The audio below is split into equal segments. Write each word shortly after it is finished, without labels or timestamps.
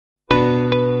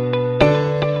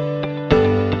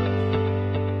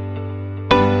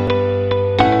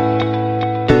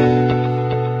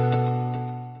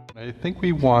think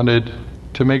we wanted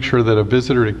to make sure that a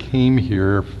visitor that came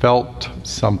here felt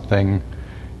something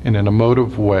in an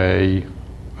emotive way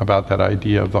about that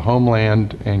idea of the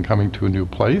homeland and coming to a new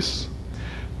place.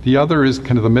 The other is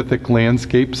kind of the mythic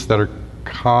landscapes that are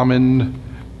common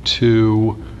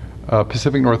to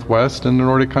Pacific Northwest and the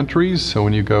Nordic countries. So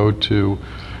when you go to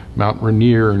Mount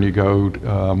Rainier and you go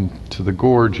to the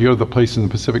gorge, you go to the place in the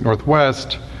Pacific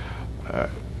Northwest,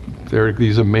 there are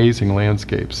these amazing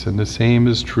landscapes, and the same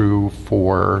is true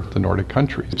for the Nordic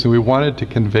countries. So we wanted to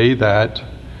convey that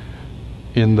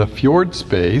in the fjord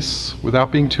space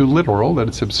without being too literal, that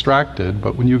it's abstracted,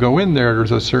 but when you go in there,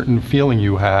 there's a certain feeling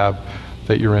you have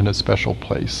that you're in a special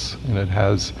place, and it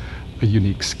has a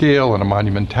unique scale and a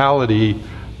monumentality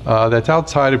that's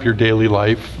outside of your daily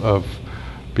life of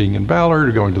being in Ballard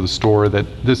or going to the store,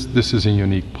 that this is a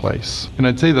unique place. And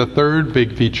I'd say the third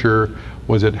big feature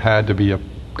was it had to be a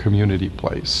community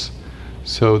place,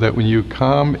 so that when you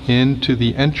come into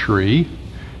the entry,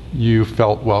 you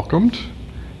felt welcomed.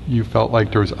 You felt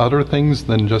like there was other things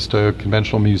than just a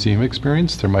conventional museum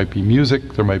experience. There might be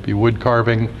music, there might be wood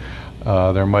carving,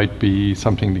 there might be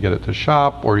something to get at the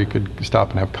shop, or you could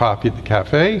stop and have coffee at the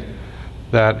cafe.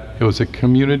 That it was a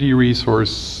community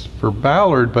resource for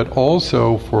Ballard, but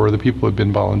also for the people who have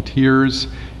been volunteers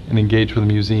and engaged with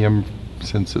the museum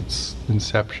since its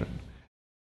inception.